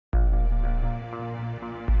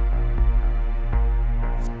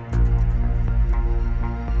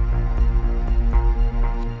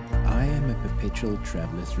perpetual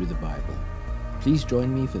traveler through the Bible. Please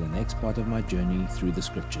join me for the next part of my journey through the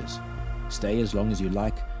Scriptures. Stay as long as you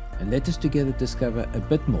like, and let us together discover a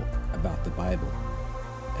bit more about the Bible.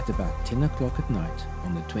 At about 10 o'clock at night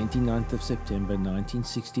on the 29th of September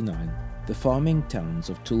 1969, the farming towns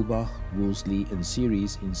of Tulbagh, Wolseley and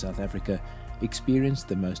Ceres in South Africa experienced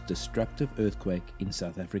the most destructive earthquake in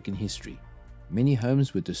South African history. Many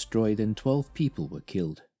homes were destroyed and 12 people were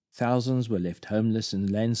killed. Thousands were left homeless and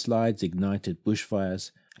landslides ignited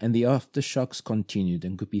bushfires, and the aftershocks continued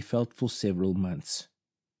and could be felt for several months.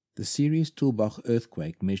 The Ceres Tulbagh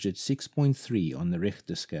earthquake measured 6.3 on the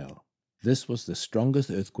Richter scale. This was the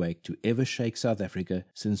strongest earthquake to ever shake South Africa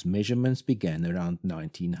since measurements began around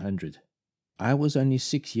 1900. I was only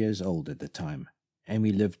 6 years old at the time, and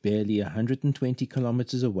we lived barely 120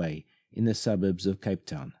 kilometers away in the suburbs of Cape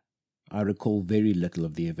Town. I recall very little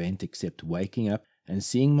of the event except waking up and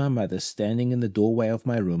seeing my mother standing in the doorway of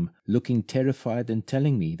my room, looking terrified and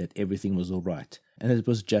telling me that everything was all right, and it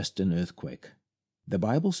was just an earthquake. The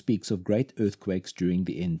Bible speaks of great earthquakes during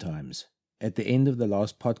the end times. At the end of the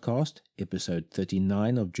last podcast, episode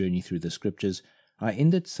 39 of Journey Through the Scriptures, I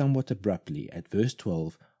ended somewhat abruptly at verse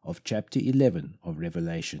 12 of chapter 11 of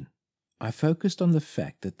Revelation. I focused on the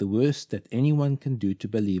fact that the worst that anyone can do to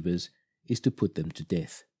believers is to put them to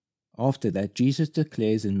death. After that, Jesus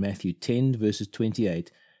declares in Matthew 10 verses 28,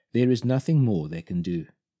 there is nothing more they can do.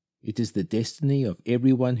 It is the destiny of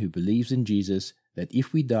everyone who believes in Jesus that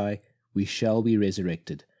if we die, we shall be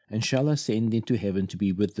resurrected and shall ascend into heaven to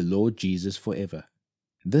be with the Lord Jesus forever.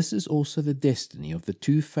 This is also the destiny of the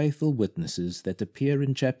two faithful witnesses that appear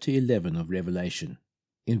in chapter 11 of Revelation.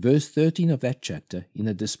 In verse 13 of that chapter, in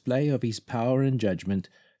a display of his power and judgment,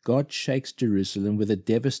 God shakes Jerusalem with a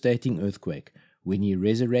devastating earthquake when he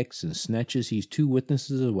resurrects and snatches his two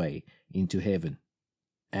witnesses away into heaven.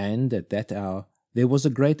 And at that hour there was a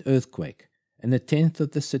great earthquake, and 1/10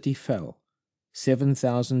 of the city fell.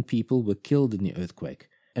 7,000 people were killed in the earthquake,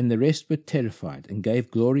 and the rest were terrified and gave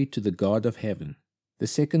glory to the God of heaven. The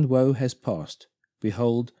second woe has passed.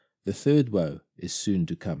 Behold, the third woe is soon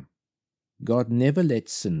to come. God never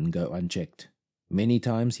lets sin go unchecked. Many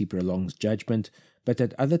times he prolongs judgment, but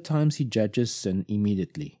at other times he judges sin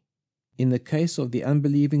immediately. In the case of the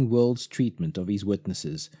unbelieving world's treatment of his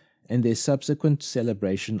witnesses and their subsequent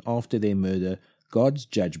celebration after their murder, God's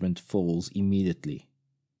judgment falls immediately.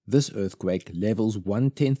 This earthquake levels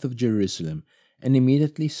 1/10 of Jerusalem and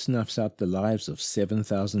immediately snuffs out the lives of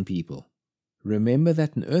 7,000 people. Remember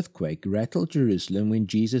that an earthquake rattled Jerusalem when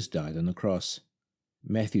Jesus died on the cross.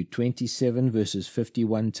 Matthew 27 verses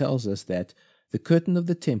 51 tells us that the curtain of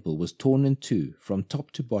the temple was torn in two from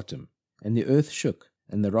top to bottom, and the earth shook,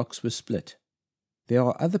 and the rocks were split. There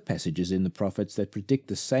are other passages in the prophets that predict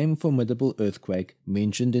the same formidable earthquake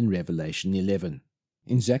mentioned in Revelation 11.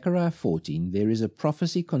 In Zechariah 14 there is a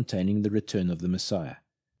prophecy containing the return of the Messiah.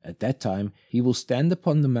 At that time he will stand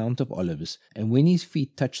upon the Mount of Olives, and when his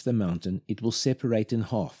feet touch the mountain it will separate in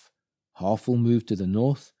half. Half will move to the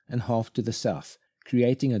north and half to the south,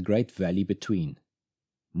 creating a great valley between.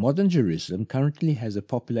 Modern Jerusalem currently has a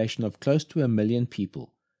population of close to 1 million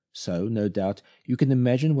people. So, no doubt, you can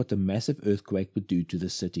imagine what a massive earthquake would do to the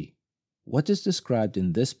city. What is described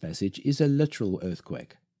in this passage is a literal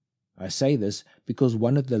earthquake. I say this because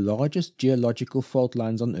one of the largest geological fault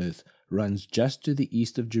lines on earth runs just to the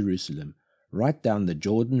east of Jerusalem, right down the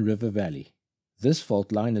Jordan River Valley. This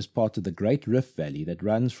fault line is part of the Great Rift Valley that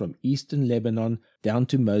runs from eastern Lebanon down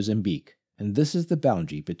to Mozambique, and this is the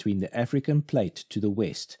boundary between the African plate to the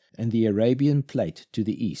west and the Arabian plate to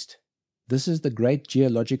the east. This is the great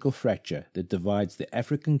geological fracture that divides the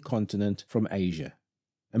African continent from Asia.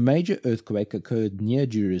 A major earthquake occurred near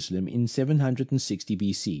Jerusalem in 760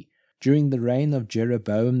 BC, during the reign of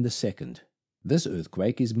Jeroboam II. This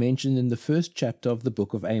earthquake is mentioned in the first chapter of the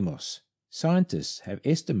book of Amos. Scientists have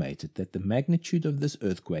estimated that the magnitude of this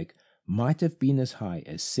earthquake might have been as high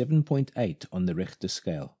as 7.8 on the Richter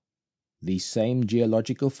scale. These same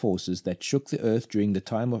geological forces that shook the earth during the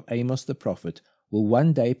time of Amos the prophet will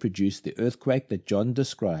one day produce the earthquake that John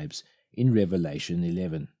describes in Revelation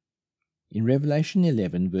 11. In Revelation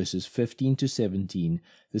 11 verses 15 to 17,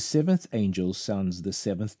 the seventh angel sounds the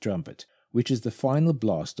seventh trumpet, which is the final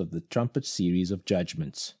blast of the trumpet series of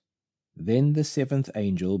judgments. Then the seventh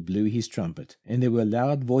angel blew his trumpet, and there were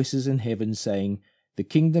loud voices in heaven saying, The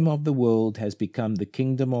kingdom of the world has become the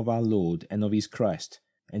kingdom of our Lord and of his Christ,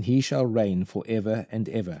 and he shall reign forever and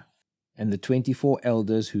ever. And the 24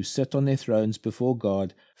 elders who sit on their thrones before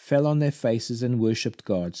God fell on their faces and worshipped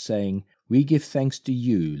God, saying, We give thanks to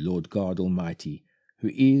you, Lord God Almighty,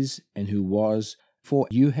 who is and who was, for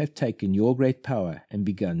you have taken your great power and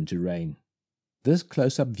begun to reign. This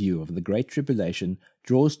close-up view of the Great Tribulation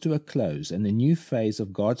draws to a close, and a new phase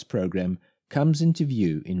of God's program comes into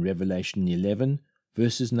view in Revelation 11,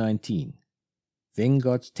 verses 19. Then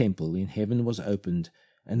God's temple in heaven was opened,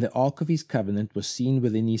 and the ark of his covenant was seen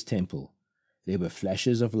within his temple. There were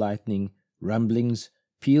flashes of lightning, rumblings,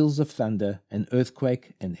 peals of thunder, an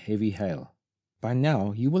earthquake, and heavy hail. By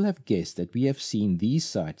now you will have guessed that we have seen these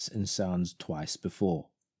sights and sounds twice before.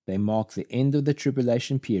 They mark the end of the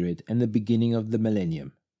tribulation period and the beginning of the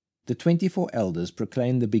millennium. The 24 elders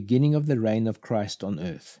proclaim the beginning of the reign of Christ on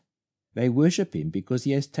earth. They worship him because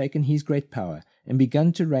he has taken his great power and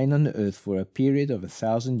begun to reign on the earth for a period of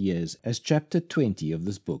 1,000 years, as chapter 20 of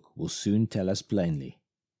this book will soon tell us plainly.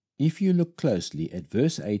 If you look closely at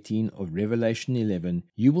verse 18 of Revelation 11,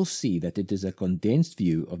 you will see that it is a condensed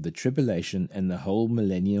view of the tribulation and the whole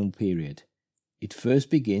millennial period. It first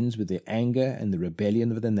begins with the anger and the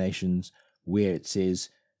rebellion of the nations, where it says,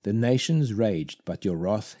 "The nations raged, but your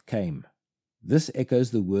wrath came." This echoes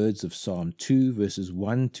the words of Psalm 2 verses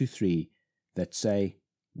 1 to 3 that say,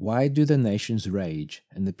 "Why do the nations rage,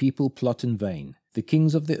 and the people plot in vain? The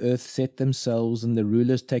kings of the earth set themselves, and the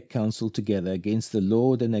rulers take counsel together against the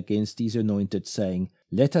Lord and against his anointed, saying,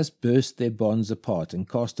 Let us burst their bonds apart and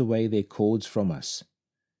cast away their cords from us."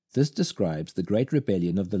 This describes the great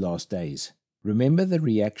rebellion of the last days. Remember the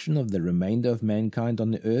reaction of the remainder of mankind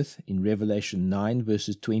on the earth in Revelation 9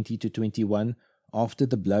 verses 20 to 21 after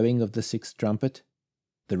the blowing of the sixth trumpet?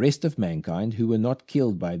 The rest of mankind who were not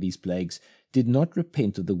killed by these plagues did not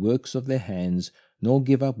repent of the works of their hands, nor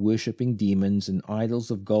give up worshipping demons and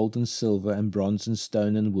idols of gold and silver and bronze and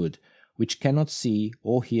stone and wood, which cannot see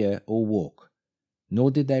or hear or walk.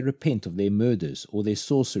 Nor did they repent of their murders or their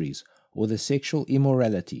sorceries or their sexual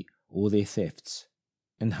immorality or their thefts.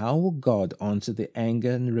 And how will God answer the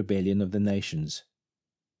anger and rebellion of the nations?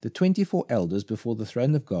 The 24 elders before the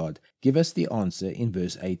throne of God give us the answer in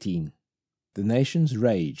verse 18. "The nations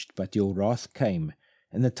raged, but your wrath came,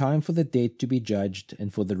 and the time for the dead to be judged,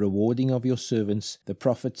 and for the rewarding of your servants, the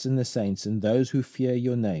prophets and the saints, and those who fear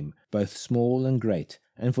your name, both small and great,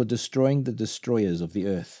 and for destroying the destroyers of the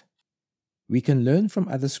earth." We can learn from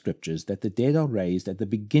other scriptures that the dead are raised at the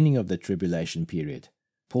beginning of the tribulation period.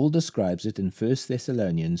 Paul describes it in 1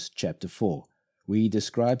 Thessalonians chapter 4, where he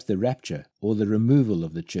describes the rapture or the removal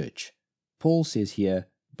of the church. Paul says here,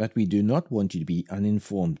 "But we do not want you to be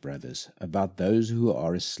uninformed, brothers, about those who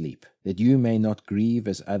are asleep, that you may not grieve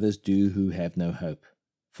as others do who have no hope.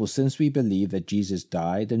 For since we believe that Jesus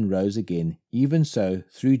died and rose again, even so,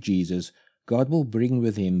 through Jesus, God will bring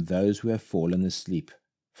with him those who have fallen asleep.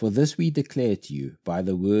 For this we declare to you by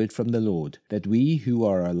the word from the Lord, that we who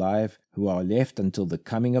are alive, who are left until the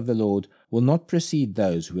coming of the Lord, will not precede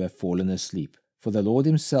those who have fallen asleep. For the Lord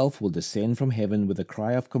himself will descend from heaven with a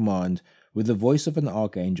cry of command, with the voice of an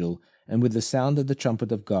archangel, and with the sound of the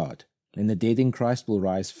trumpet of God. And the dead in Christ will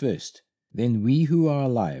rise first. Then we who are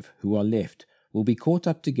alive, who are left, will be caught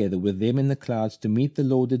up together with them in the clouds to meet the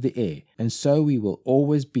Lord in the air, and so we will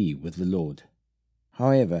always be with the Lord."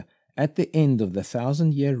 However, at the end of the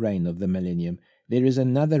 1,000-year reign of the millennium, there is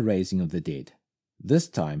another raising of the dead. This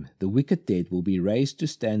time, the wicked dead will be raised to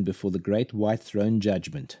stand before the great white throne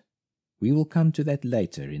judgment. We will come to that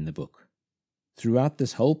later in the book. Throughout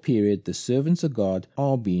this whole period, the servants of God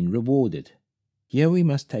are being rewarded. Here we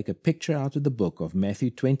must take a picture out of the book of Matthew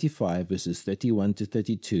 25 verses 31 to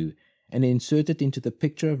 32 and insert it into the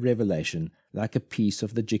picture of Revelation like a piece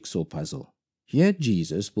of the jigsaw puzzle. Here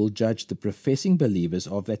Jesus will judge the professing believers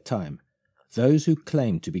of that time, those who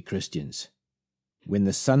claim to be Christians. When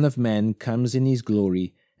the Son of Man comes in his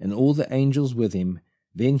glory, and all the angels with him,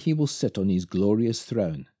 then he will sit on his glorious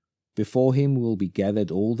throne. Before him will be gathered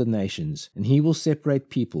all the nations, and he will separate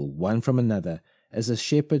people one from another, as a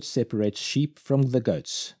shepherd separates sheep from the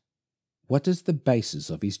goats. What is the basis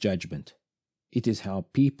of his judgment? It is how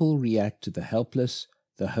people react to the helpless,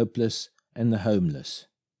 the hopeless, and the homeless.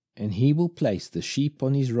 And he will place the sheep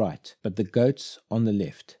on his right, but the goats on the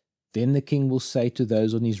left. Then the king will say to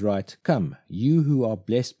those on his right, "Come, you who are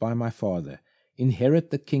blessed by my Father,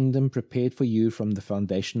 inherit the kingdom prepared for you from the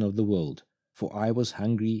foundation of the world. For I was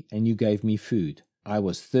hungry, and you gave me food. I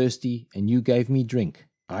was thirsty, and you gave me drink.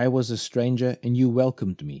 I was a stranger, and you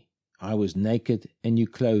welcomed me. I was naked, and you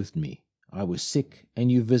clothed me. I was sick,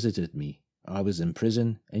 and you visited me. I was in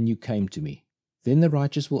prison, and you came to me." Then the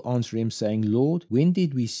righteous will answer him, saying, "Lord, when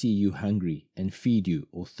did we see you hungry, and feed you,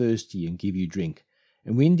 or thirsty, and give you drink?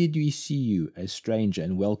 And when did we see you a stranger,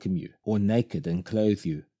 and welcome you, or naked, and clothe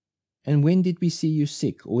you? And when did we see you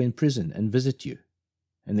sick, or in prison, and visit you?"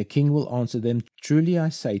 And the king will answer them, "Truly I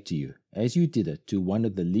say to you, as you did it to one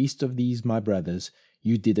of the least of these my brothers,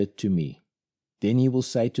 you did it to me." Then he will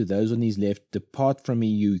say to those on his left, Depart from me,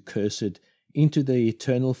 you cursed, into the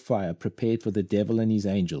eternal fire prepared for the devil and his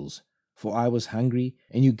angels. For I was hungry,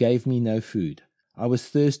 and you gave me no food. I was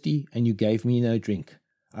thirsty, and you gave me no drink.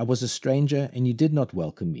 I was a stranger, and you did not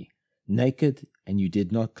welcome me. Naked, and you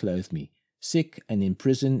did not clothe me. Sick and in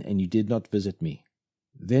prison, and you did not visit me.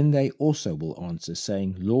 Then they also will answer,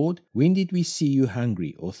 saying, Lord, when did we see you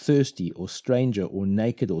hungry, or thirsty, or stranger, or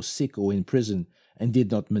naked, or sick, or in prison, and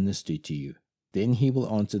did not minister to you? Then he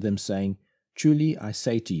will answer them, saying, Truly I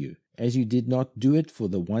say to you, as you did not do it for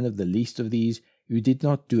the one of the least of these, you did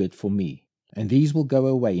not do it for me. And these will go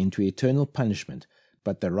away into eternal punishment,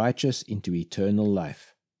 but the righteous into eternal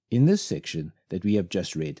life. In this section that we have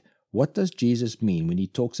just read, what does Jesus mean when he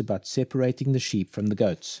talks about separating the sheep from the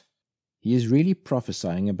goats? He is really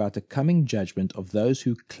prophesying about a coming judgment of those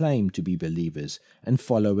who claim to be believers and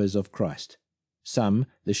followers of Christ. Some,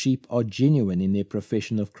 the sheep, are genuine in their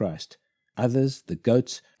profession of Christ. Others, the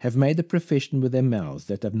goats, have made a profession with their mouths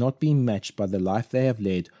that have not been matched by the life they have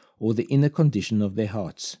led or the inner condition of their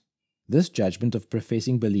hearts. This judgment of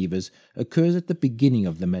professing believers occurs at the beginning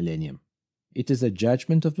of the millennium. It is a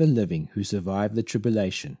judgment of the living who survive the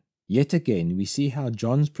tribulation. Yet again, we see how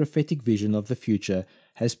John's prophetic vision of the future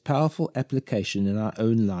has powerful application in our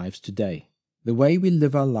own lives today. The way we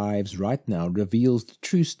live our lives right now reveals the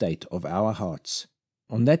true state of our hearts.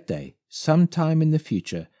 On that day, sometime in the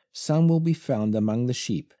future, some will be found among the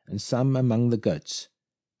sheep and some among the goats.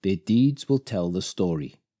 Their deeds will tell the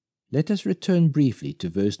story. Let us return briefly to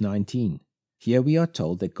verse 19. Here we are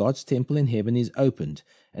told that God's temple in heaven is opened,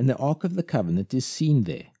 and the Ark of the Covenant is seen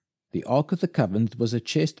there. The Ark of the Covenant was a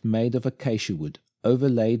chest made of acacia wood,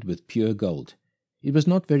 overlaid with pure gold. It was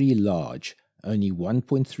not very large, only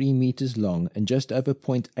 1.3 meters long and just over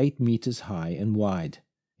 0.8 meters high and wide.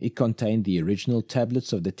 It contained the original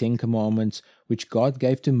tablets of the Ten Commandments, which God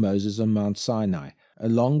gave to Moses on Mount Sinai,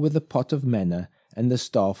 along with the pot of manna and the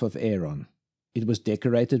staff of Aaron. It was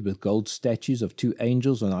decorated with gold statues of 2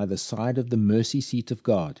 angels on either side of the mercy seat of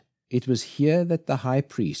God. It was here that the high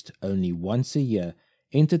priest, only once a year,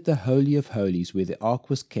 entered the Holy of Holies where the ark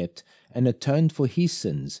was kept and atoned for his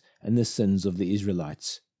sins and the sins of the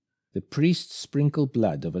Israelites. The priests sprinkled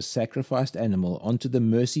blood of a sacrificed animal onto the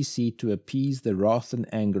mercy seat to appease the wrath and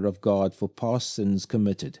anger of God for past sins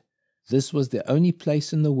committed. This was the only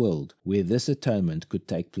place in the world where this atonement could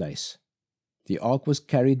take place. The ark was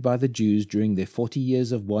carried by the Jews during their 40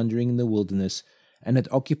 years of wandering in the wilderness, and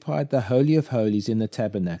it occupied the Holy of Holies in the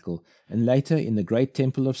tabernacle, and later in the great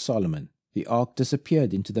temple of Solomon. The ark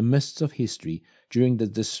disappeared into the mists of history during the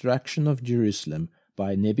destruction of Jerusalem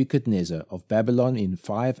by Nebuchadnezzar of Babylon in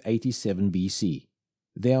 587 BC.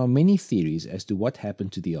 There are many theories as to what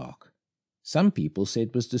happened to the ark. Some people say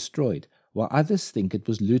it was destroyed, while others think it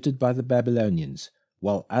was looted by the Babylonians,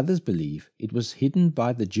 while others believe it was hidden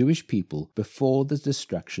by the Jewish people before the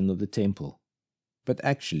destruction of the temple. But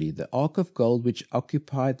actually, the Ark of Gold which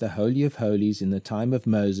occupied the Holy of Holies in the time of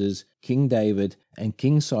Moses, King David, and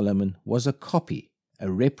King Solomon was a copy,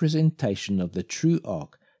 a representation of the true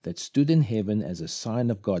Ark that stood in heaven as a sign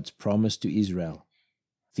of God's promise to Israel.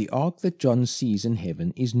 The Ark that John sees in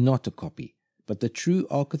heaven is not a copy, but the true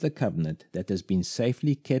Ark of the Covenant that has been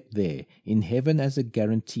safely kept there in heaven as a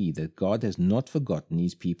guarantee that God has not forgotten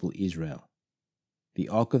his people Israel. The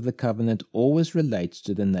Ark of the Covenant always relates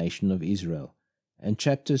to the nation of Israel, and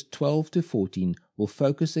chapters 12 to 14 will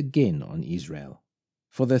focus again on Israel.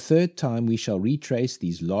 For the third time we shall retrace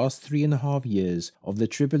these last 3.5 years of the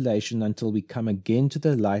tribulation until we come again to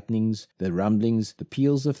the lightnings, the rumblings, the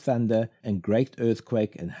peals of thunder, and great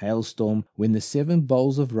earthquake and hailstorm when the 7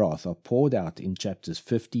 bowls of wrath are poured out in chapters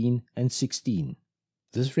 15 and 16.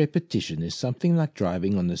 This repetition is something like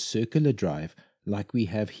driving on a circular drive like we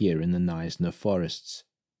have here in the Neisner forests.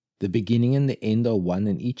 The beginning and the end are one,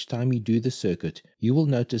 and each time you do the circuit, you will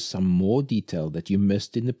notice some more detail that you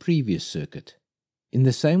missed in the previous circuit. In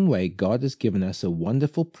the same way, God has given us a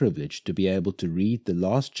wonderful privilege to be able to read the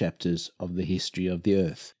last chapters of the history of the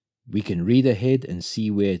earth. We can read ahead and see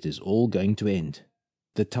where it is all going to end.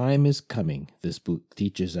 The time is coming, this book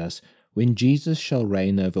teaches us, when Jesus shall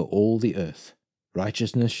reign over all the earth.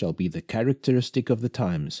 Righteousness shall be the characteristic of the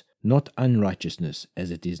times, not unrighteousness as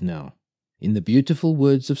it is now. In the beautiful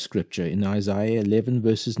words of Scripture in Isaiah 11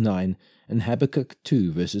 verses 9 and Habakkuk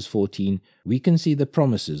 2 verses 14, we can see the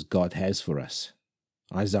promises God has for us.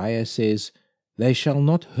 Isaiah says, "They shall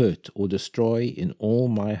not hurt or destroy in all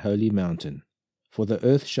my holy mountain, for the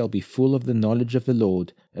earth shall be full of the knowledge of the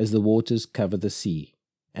Lord as the waters cover the sea."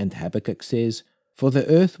 And Habakkuk says, "For the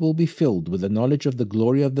earth will be filled with the knowledge of the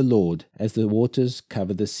glory of the Lord as the waters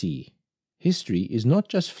cover the sea." History is not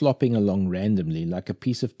just flopping along randomly like a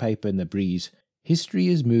piece of paper in the breeze. History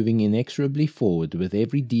is moving inexorably forward with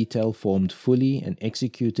every detail formed fully and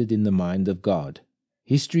executed in the mind of God.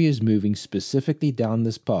 History is moving specifically down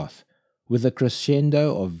this path, with a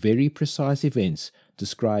crescendo of very precise events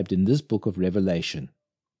described in this book of Revelation.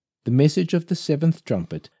 The message of the seventh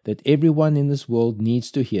trumpet that everyone in this world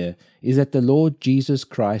needs to hear is that the Lord Jesus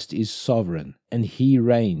Christ is sovereign, and He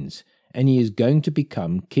reigns, and He is going to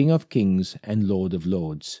become King of Kings and Lord of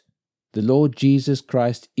Lords. The Lord Jesus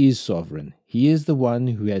Christ is sovereign. He is the one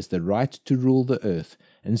who has the right to rule the earth,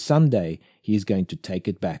 and someday He is going to take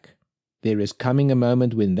it back. There is coming a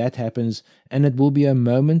moment when that happens, and it will be a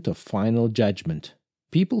moment of final judgment.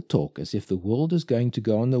 People talk as if the world is going to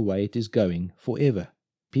go on the way it is going forever.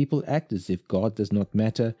 People act as if God does not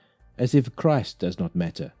matter, as if Christ does not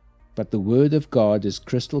matter. But the Word of God is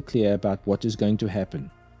crystal clear about what is going to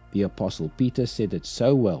happen. The Apostle Peter said it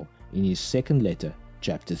so well in his second letter,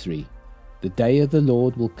 chapter 3. The day of the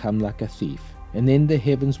Lord will come like a thief, and then the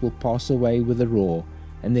heavens will pass away with a roar,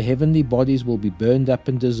 and the heavenly bodies will be burned up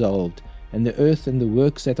and dissolved, and the earth and the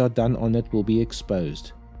works that are done on it will be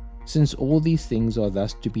exposed. Since all these things are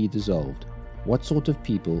thus to be dissolved, what sort of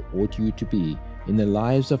people ought you to be in the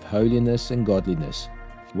lives of holiness and godliness,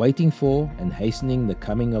 waiting for and hastening the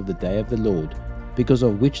coming of the day of the Lord, because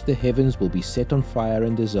of which the heavens will be set on fire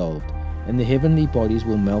and dissolved, and the heavenly bodies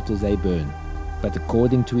will melt as they burn. But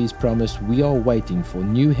according to His promise, we are waiting for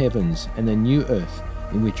new heavens and a new earth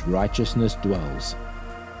in which righteousness dwells.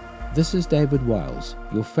 This is David Wiles,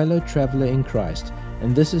 your fellow traveler in Christ,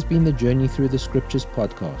 and this has been the Journey Through the Scriptures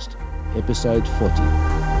podcast, episode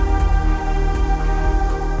 40.